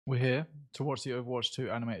We're here to watch the Overwatch 2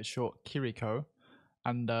 animated short Kiriko,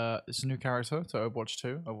 and it's a new character to Overwatch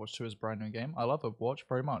 2. Overwatch 2 is a brand new game. I love Overwatch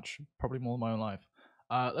very much, probably more than my own life.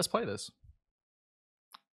 Let's play this.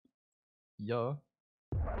 Yeah.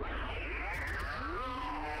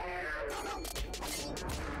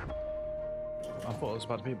 I thought it was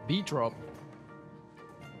about to be a beat drop.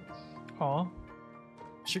 Aw.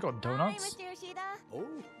 She got donuts? Hi, Mr. Yoshida. Oh,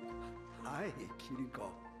 hi, Kiriko.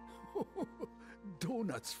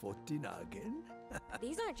 Donuts for dinner again?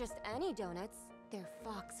 These aren't just any donuts. They're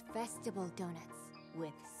Fox Festival donuts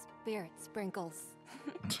with spirit sprinkles.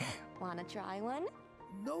 Wanna try one?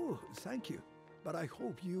 No, thank you. But I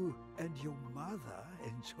hope you and your mother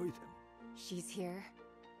enjoy them. She's here.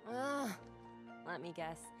 Ugh. Let me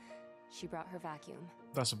guess. She brought her vacuum.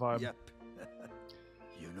 That's a vibe. Yep.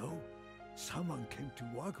 You know, someone came to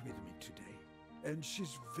work with me today, and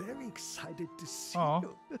she's very excited to see Aw.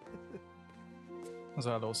 you. Was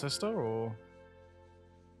that a little sister or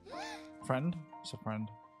friend? It's a friend.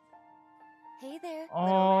 Hey there, Aw.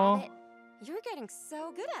 little rabbit. You're getting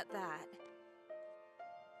so good at that.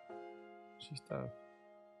 She's dead.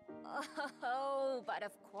 Oh, but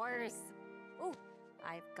of course. Oh,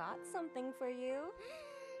 I've got something for you.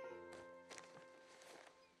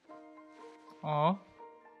 Aw.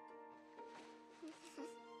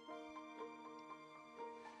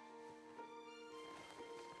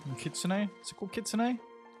 Kitsune? Is it called Kitsune?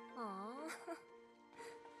 Aw.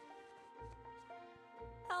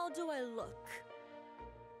 How do I look?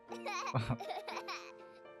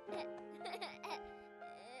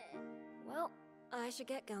 Well, I should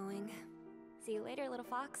get going. See you later, little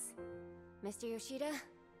fox. Mr. Yoshida,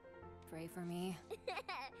 pray for me.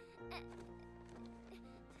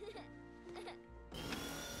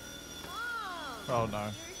 Oh no.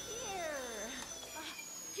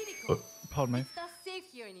 You're here! Kiriko, Pardon me. it's not safe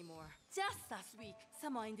here anymore. Just last week,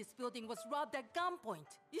 someone in this building was robbed at gunpoint.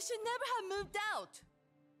 You should never have moved out.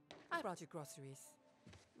 I brought you groceries.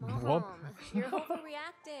 Mom, What? you're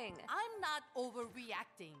overreacting. I'm not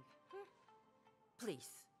overreacting. Please,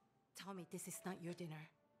 tell me this is not your dinner.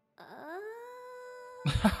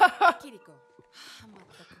 Kiriko.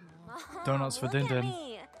 Mom, Donuts for look Din at Din.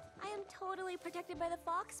 me. I am totally protected by the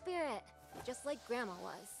fox spirit, just like Grandma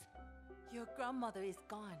was. Your grandmother is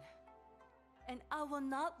gone. And I will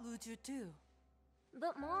not lose you too.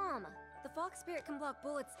 But Mom, the fox spirit can block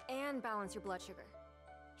bullets and balance your blood sugar.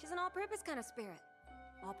 She's an all-purpose kind of spirit.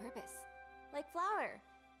 All-purpose. Like flour.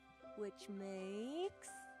 Which makes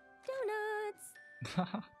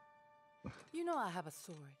donuts. You know I have a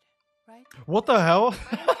sword, right? What the hell?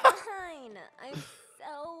 I'm fine. I'm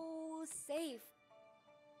so safe.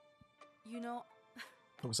 You know,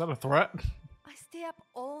 Was that a threat? I stay up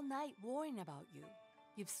all night worrying about you.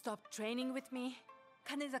 You've stopped training with me.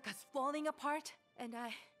 Kanezaka's falling apart, and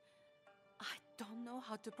I don't know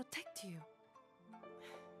how to protect you.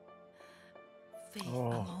 Faith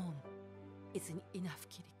Oh. alone isn't enough,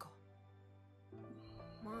 Kiriko.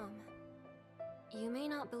 Mom, you may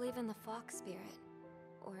not believe in the fox spirit,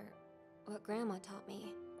 or what Grandma taught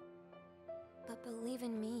me, but believe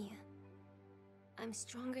in me. I'm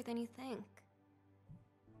stronger than you think.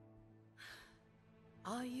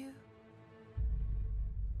 Are you?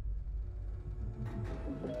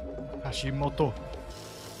 Hashimoto.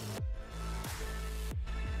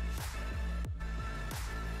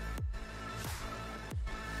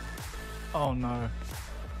 Oh no.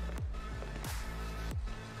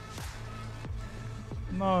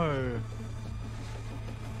 No.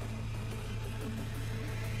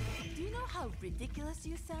 Do you know how ridiculous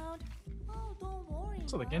you sound? Oh, don't worry.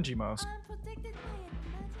 It's like a Mom. Genji mask. I'm protected by an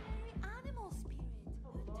imaginary animal spirit.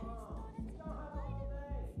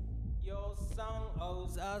 Your son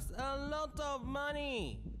owes us a lot of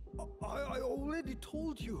money. I already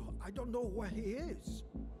told you. I don't know where he is.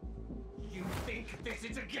 You think this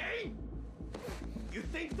is a game? You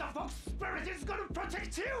think the Fox Spirit is gonna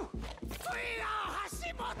protect you? We are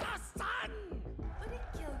Hashimoto-san! Would it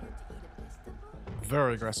kill you to eat a vegetable?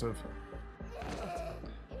 Very aggressive.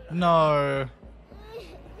 No.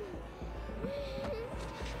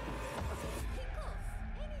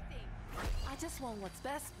 Anything. I just want what's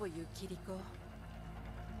best for you, Kiriko.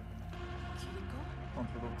 Kiriko? Gone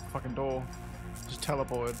through the fucking door. Just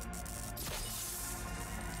teleported.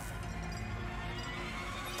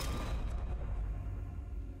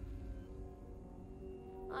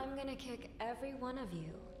 I'm gonna kick every one of you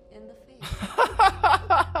in the face.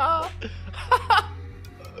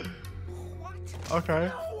 What? Okay.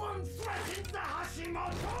 No one threatens the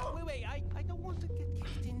Hashimoto! Wait, I don't want to get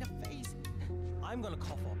kicked in the face. I'm gonna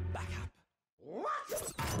call for backup. What?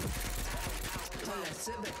 Pull it,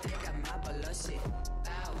 sip it, take a map of shit.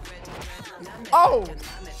 Ow. Oh!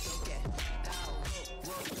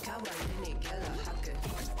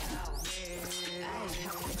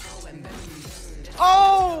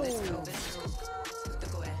 Oh!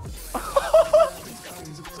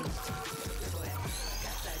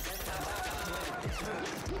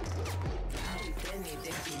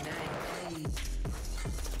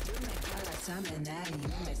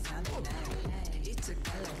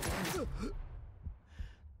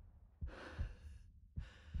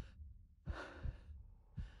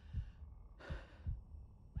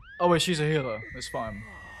 Oh wait, she's a healer. It's fine.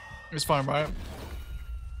 It's fine, right?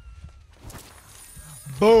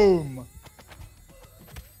 Boom!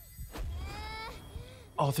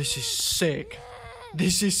 Oh, this is sick.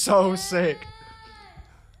 This is so sick.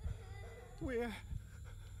 Where?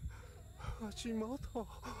 Hashimoto.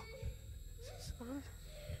 Son?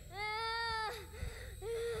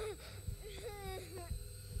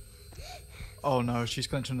 Oh no, she's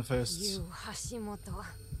clenching the fists. You, Hashimoto,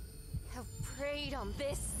 have preyed on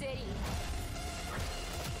this city.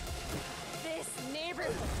 This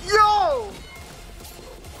neighborhood. Yo!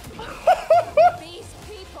 These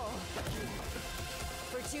people.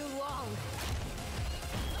 For too long.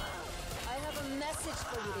 I have a message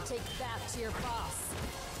for you to take back to your boss.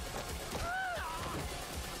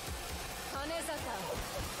 Kanezaka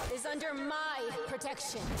is under my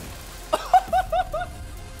protection.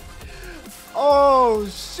 Oh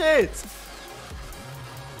shit!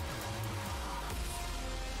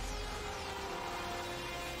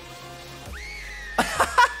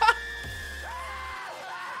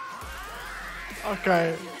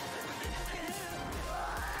 Okay.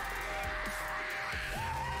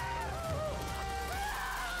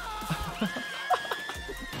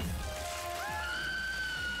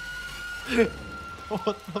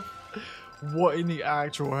 What the? What in the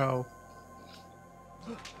actual hell?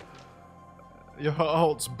 Your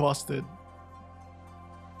ult's busted.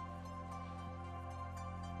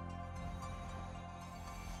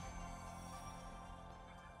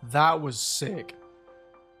 That was sick.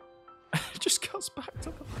 It just cuts back to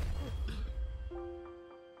the...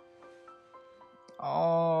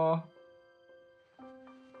 Oh.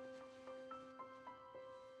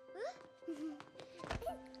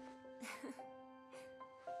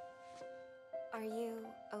 Are you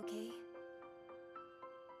okay?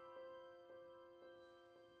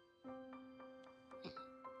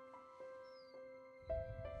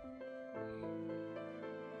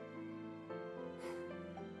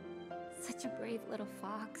 Such a brave little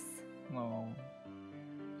fox. No.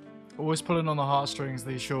 Always pulling on the heartstrings,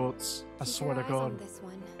 these shorts. I Keep swear your to eyes on God. this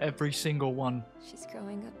one. Every single one. She's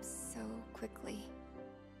growing up so quickly.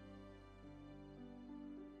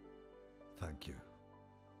 Thank you,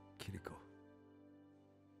 Kiriko.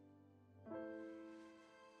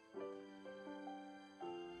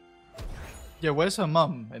 Yeah, where's her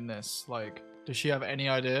mum in this? Like, does she have any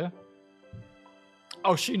idea?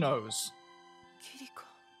 Oh, she knows. Kiriko.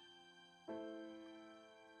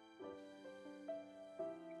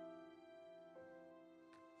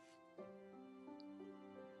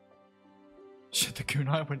 She had the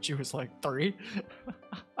kunai when she was like 3.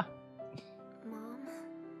 Mom?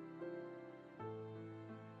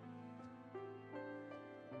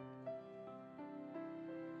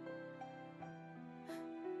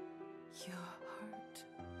 Your heart.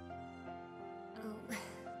 Oh.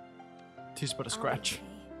 Tease but a I'll be scratch.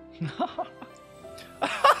 okay.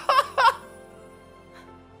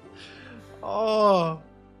 Oh,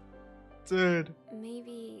 dude.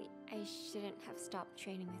 Maybe I shouldn't have stopped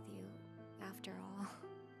training with you after all.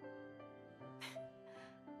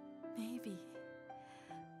 Maybe.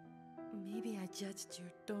 Maybe I judged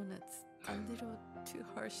your donuts a little too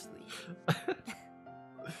harshly.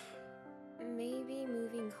 Maybe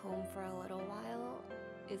moving home for a little while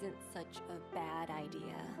isn't such a bad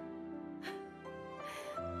idea.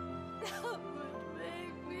 That would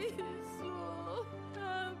make me so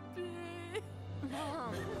happy.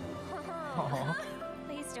 Mom! Aw.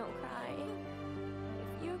 Please don't cry. If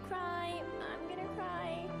you cry, I'm gonna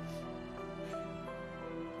cry.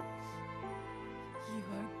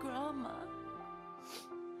 Your grandma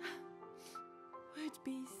would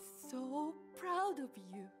be so proud of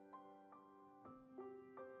you.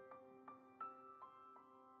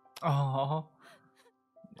 Oh.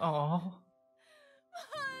 Oh.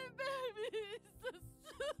 My baby is a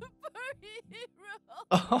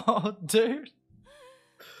superhero. Oh, dude.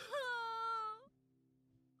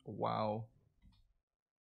 Wow.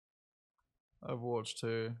 Overwatch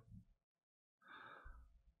 2.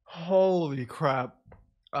 Holy crap.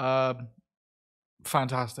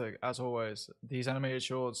 Fantastic, as always. These animated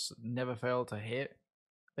shorts never fail to hit.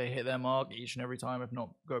 They hit their mark each and every time, if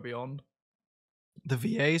not go beyond. The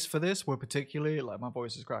VAs for this were particularly, like, my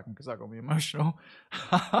voice is cracking because that got me emotional.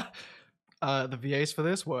 The VAs for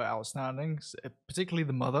this were outstanding, particularly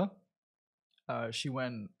the mother. She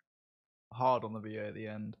went hard on the VA at the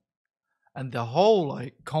end, and the whole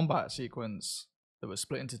like combat sequence that was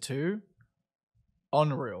split into two,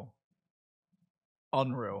 unreal.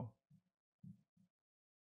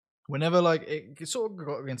 Whenever like it sort of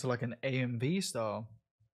got into like an AMV style,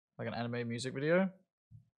 like an anime music video.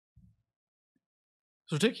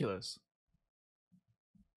 It's ridiculous.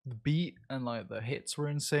 The beat and like the hits were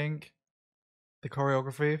in sync. The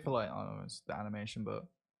choreography for like, I don't know, it's the animation, but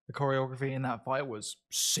the choreography in that fight was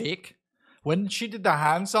sick. When she did the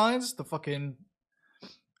hand signs, the fucking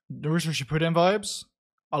Naruto Shippuden vibes,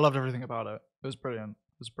 I loved everything about it. It was brilliant.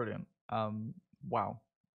 Wow,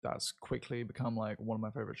 that's quickly become like one of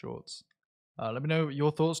my favorite shorts. Let me know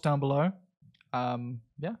your thoughts down below.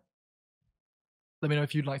 Yeah. Let me know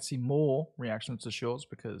if you'd like to see more reactions to shorts,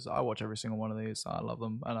 because I watch every single one of these. I love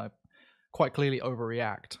them, and I quite clearly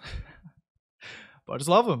overreact. But I just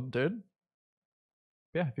love them, dude.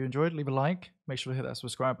 Yeah, if you enjoyed, leave a like. Make sure to hit that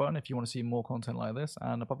subscribe button if you want to see more content like this.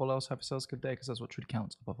 And above all else, have yourselves a good day, because that's what truly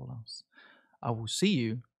counts above all else. I will see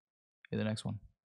you in the next one.